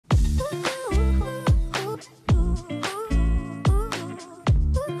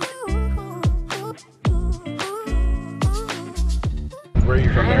where are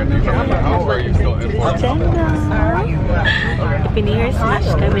you from there? How are you still importing? Happy New Year's Smash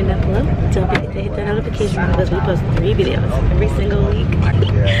coming up. Don't forget to hit the notification bell because we post 3 videos every single week.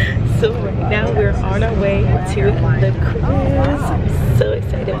 So right now we're on our way to the cruise. I'm so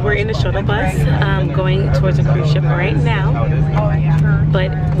excited. We're in a shuttle bus going towards a cruise ship right now.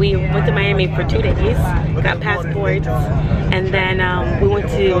 But we went to Miami for 2 days, got passports, and then we went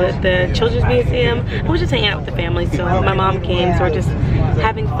to the Children's Museum. We were just hanging out with the family, so my mom came, so we're just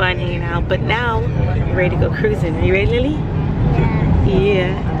having fun hanging out. But now we're ready to go cruising. Are you ready, Lily?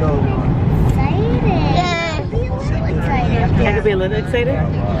 Yeah. I could be a little excited.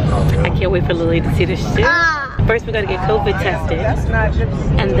 I can't wait for Lily to see the ship. First we gotta get COVID tested,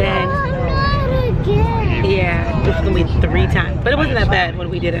 and then yeah, this is gonna be 3 times, but it wasn't that bad when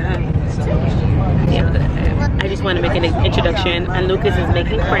we did it. Yeah, it wasn't that bad. I just want to make an introduction, and Lucas is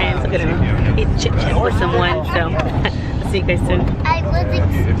making friends. Look at him, he's chit-chatting with someone. So I'll see you guys soon. I was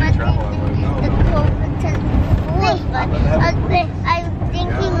expecting the COVID test before, but I'm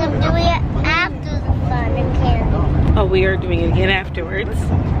thinking of doing it after the fun again. Oh, we are doing it again afterwards.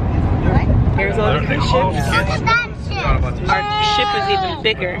 What? Here's all the cruise ships. Look at that ship. Our ship is even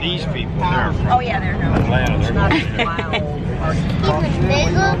bigger. These people, they're from Even Atlanta.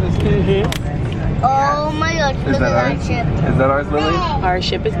 bigger? Oh my gosh, look at that ship. Is that ours, Lily? Our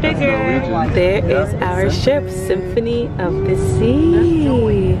ship is bigger. There is our ship, Symphony of the Sea.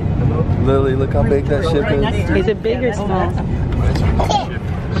 Lily, look how big that ship is. Is it big or small?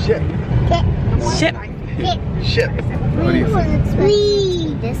 Ship. Ship. Ship. What do you think?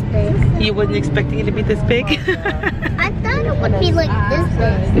 This big. You wasn't expecting it to be this big? I thought it would be like this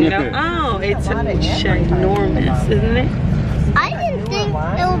big. No. Oh, it's ginormous, isn't it? I didn't think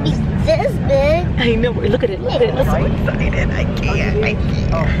it would be this big. I know. Look at it. Look at it. I'm so excited. I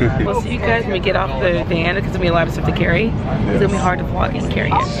can't. We'll see you guys when we get off the van because there's gonna be a lot of stuff to carry. It's gonna be hard to vlog and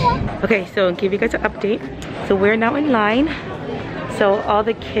carry it. Okay, so I'll give you guys an update. So we're now in line. So all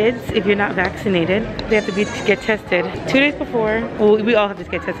the kids, if you're not vaccinated, they have to get tested 2 days before. Well, we all have to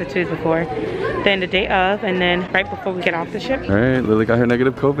get tested 2 days before. Then the day of, and then right before we get off the ship. All right, Lily got her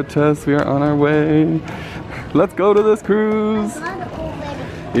negative COVID test. We are on our way. Let's go to this cruise.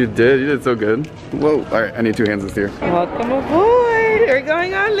 You did so good. Whoa, all right, I need 2 hands this year. Welcome aboard. We're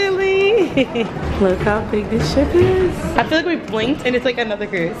going on, Lily. Look how big this ship is. I feel like we blinked and it's like another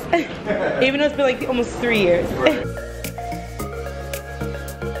cruise. Even though it's been like almost 3 years.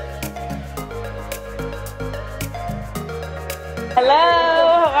 Hello,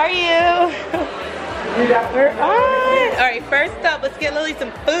 how are you? We're on. All right, first up, let's get Lily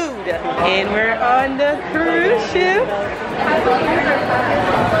some food. And we're on the cruise ship.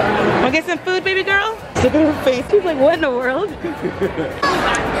 Wanna get some food, baby girl? Look at her face. She's like, what in the world?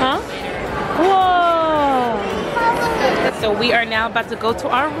 Huh? Whoa. So we are now about to go to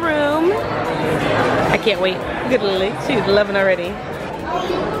our room. I can't wait. Look at Lily. She's loving already.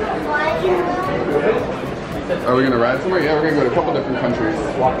 Are we gonna ride somewhere? Yeah, we're gonna go to a couple different countries.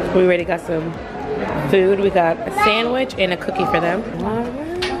 We already got some food. We got a sandwich and a cookie for them. All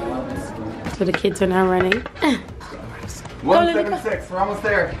right. So the kids are now running. 176, we're almost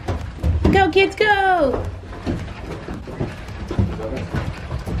there. Go kids, go!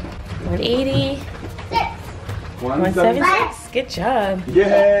 180. 176. Good job.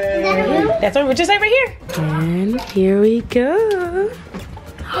 Yay! That's what we're just right here. And here we go.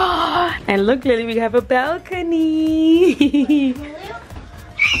 And look, Lily, we have a balcony.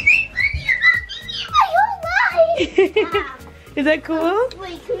 Is that cool?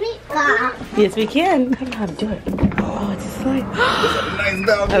 Wait, can we? Yes, we can. I don't know how to do it. Oh, it's just like. Nice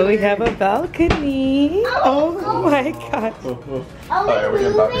balcony. Oh, we have a balcony. Oh my God. Alright, we're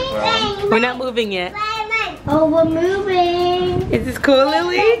gonna pop this around. We're not moving yet. Oh, we're moving. Is this cool,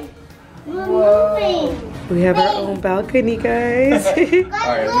 Lily? We're moving. We have our own balcony, guys.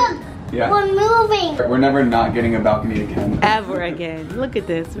 Guys, look. Yeah. We're moving. We're never not getting a balcony again. Ever again. Look at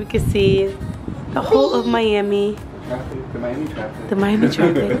this. We can see the whole of Miami. The Miami traffic. The Miami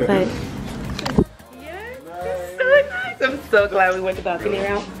traffic, but yes, it's so nice. I'm so glad we went the balcony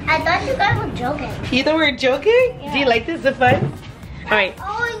route. I thought you guys were joking. You thought we were joking? Yeah. Do you like this? Is it fun? All right. I've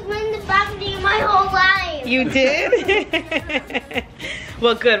always been the balcony my whole life. You did?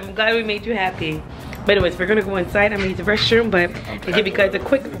 Well, good. I'm glad we made you happy. But anyways, we're gonna go inside. I'm gonna use the restroom, but I'll give you guys a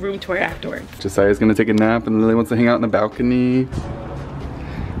quick room tour afterwards. Josiah's gonna take a nap and Lily wants to hang out in the balcony.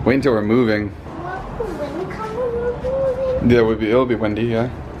 Wait until we're moving. Yeah, it'll be windy, yeah.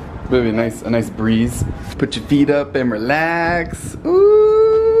 It'll be a nice breeze. Put your feet up and relax.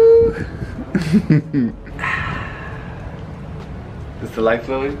 Ooh. Is this the life,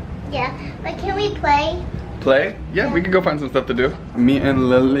 Lily? Yeah, but can we play? play? Yeah, we can go find some stuff to do. Me and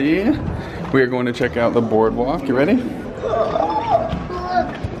Lily, we are going to check out the boardwalk. You ready?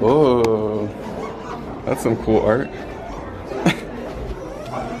 Oh, that's some cool art.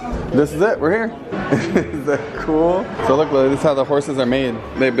 This is it, we're here. Is that cool? So look, Lily, this is how the horses are made.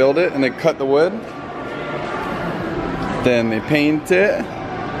 They build it and they cut the wood. Then they paint it.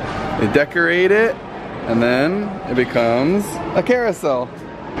 They decorate it. And then it becomes a carousel.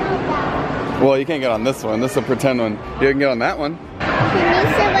 Well, you can't get on this one. This is a pretend one. You can get on that one. Can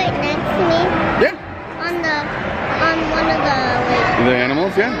you sit right next to me? Yeah. On one of the The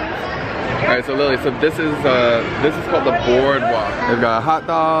animals, yeah. All right, so Lily, so this is called the boardwalk. They've got hot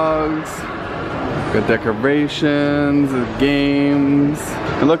dogs, got decorations, games.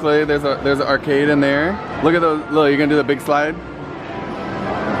 And look, Lily, there's an arcade in there. Look at those. Lily, you gonna do the big slide?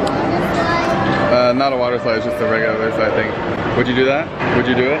 Not a water slide, it's just a regular slide thing. Would you do that? Would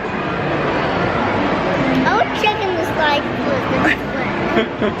you do it? I was checking the slide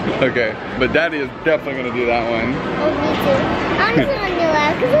first. Okay, but Daddy is definitely gonna do that one. Oh, me too. I'm just on your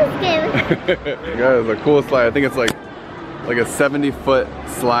lap because I'm scared. Guys, a cool slide. I think it's like a 70-foot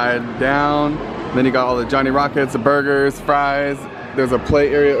slide down. Then you got all the Johnny Rockets, the burgers, fries. There's a play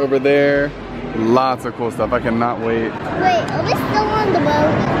area over there. Lots of cool stuff. I cannot wait. Wait, are we still on the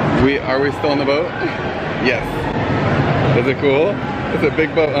boat? Are we still on the boat? Yes. Is it cool? It's a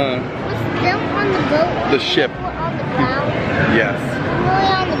big boat, We're still on the boat. The ship. We're on the ground. Yes. We're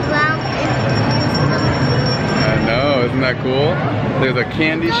really on the ground. I know, isn't that cool? There's a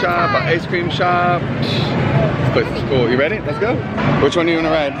candy shop, an ice cream shop. This place is cool. You ready? Let's go. Which one do you want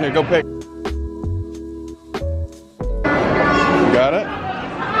to ride? Here, go pick. You got it?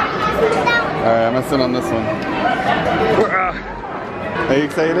 Alright, I'm gonna sit on this one. Are you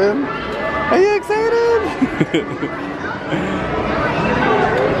excited? Are you excited?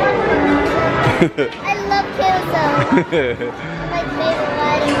 I love carousel. My favorite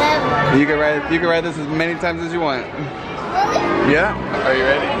riding ever. You can ride this as many times as you want. Really? Yeah? Are you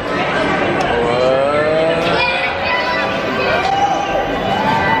ready? Whoa.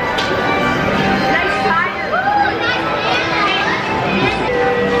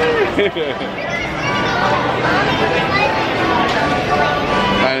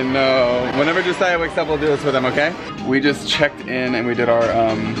 I know. Whenever Josiah wakes up, we'll do this with him, okay? We just checked in and we did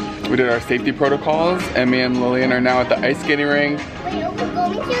our safety protocols, and me and Lillian are now at the ice skating rink. Wait, are we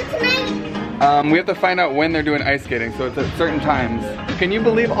going here tonight? We have to find out when they're doing ice skating, so it's at certain times. Can you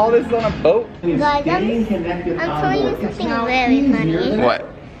believe all this is on a boat? Guys, I'm telling you something very funny. What?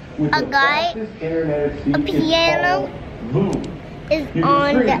 A guy, a piano is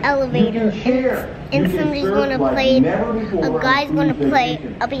on the elevator, and somebody's going to play, a guy's going to play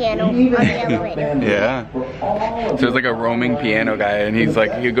a piano on the elevator. Yeah. So there's like a roaming piano guy, and he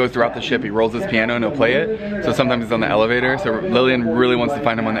goes throughout the ship, he rolls his piano and he'll play it. So sometimes he's on the elevator, so Lillian really wants to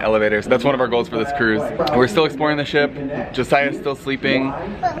find him on the elevator. So that's one of our goals for this cruise. We're still exploring the ship, Josiah's still sleeping.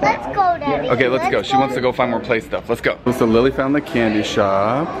 But let's go, Daddy. Okay, let's go. She wants to go find more play stuff. Let's go. So Lily found the candy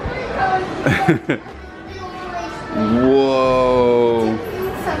shop. Whoa.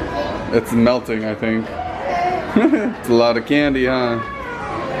 It's melting, I think. It's a lot of candy, huh?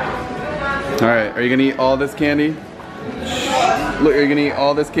 Alright, are you gonna eat all this candy? Look, are you gonna eat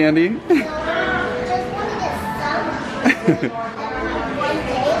all this candy?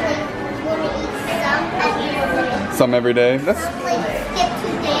 Some every day? That's...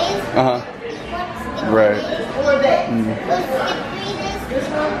 Uh-huh. Right.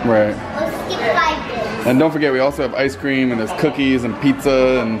 Right. And don't forget, we also have ice cream, and there's cookies and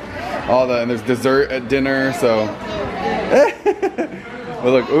pizza and all that, and there's dessert at dinner, so.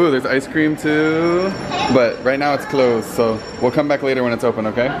 Well, look, ooh, there's ice cream too, but right now it's closed, so we'll come back later when it's open,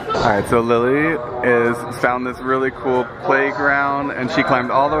 okay? All right, so Lily found this really cool playground, and she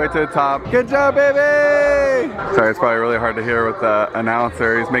climbed all the way to the top. Good job, baby! Sorry, it's probably really hard to hear with the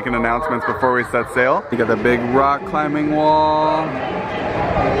announcer. He's making announcements before we set sail. You got the big rock climbing wall.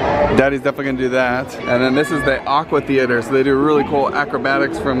 Daddy's definitely gonna do that. And then this is the aqua theater, so they do really cool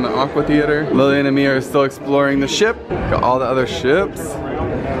acrobatics from the aqua theater. Lillian and me are still exploring the ship. Got all the other ships.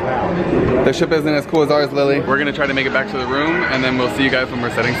 The ship isn't as cool as ours, Lily. We're gonna try to make it back to the room, and then we'll see you guys when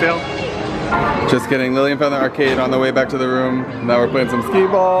we're setting sail. Just kidding, Lillian found the arcade on the way back to the room. Now we're playing some skee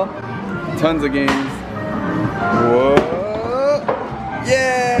ball, tons of games. Whoa!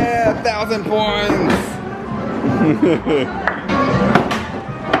 Yeah, 1,000 points!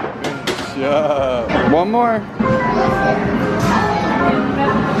 One more.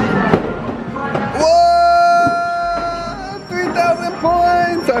 Whoa! 3,000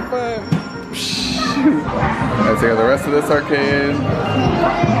 points! High five! Alright, so we got the rest of this arcade.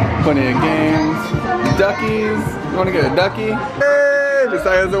 Plenty of games. duckies. You want to get a ducky? Hey,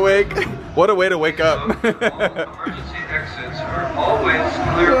 Josiah's awake. What a way to wake up. Emergency exits are always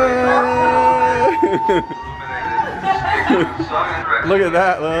clearly Look at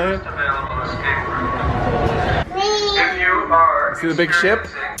that, Lily. See the big ship?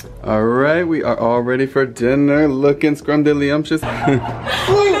 Alright, we are all ready for dinner. Looking scrumdiddlyumptious.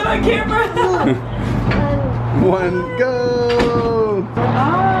 On camera. 1, go!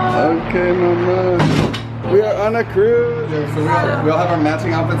 Okay, mama. We are on a cruise. So we all have our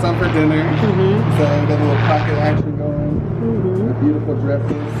matching outfits on for dinner. So we got a little pocket action going. The beautiful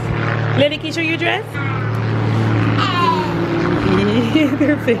dresses. Lily, can you show your dress?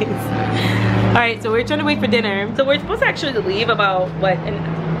 Their face. Alright, so we're trying to wait for dinner. So we're supposed to actually leave about, what,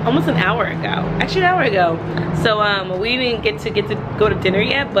 almost an hour ago. Actually, an hour ago. So we didn't get to go to dinner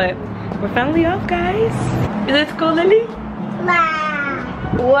yet, but we're finally off, guys. Let's go, Lily.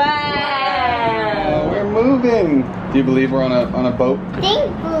 Wow. Wow. We're moving. Do you believe we're on a boat? I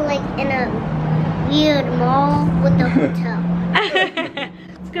think we're like in a weird mall with a hotel.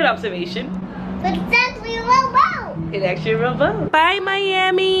 It's a good observation. But it's actually a real boat. It's actually a real boat. Bye,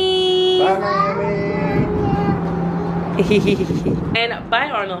 Miami. Bye, Miami. And bye,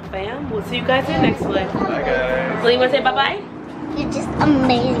 Arnold fam. We'll see you guys in the next one. Bye, guys. So you want to say bye-bye? You're just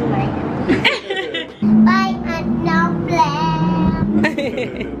amazing right now. Bye, Arnold. This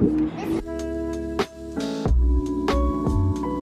is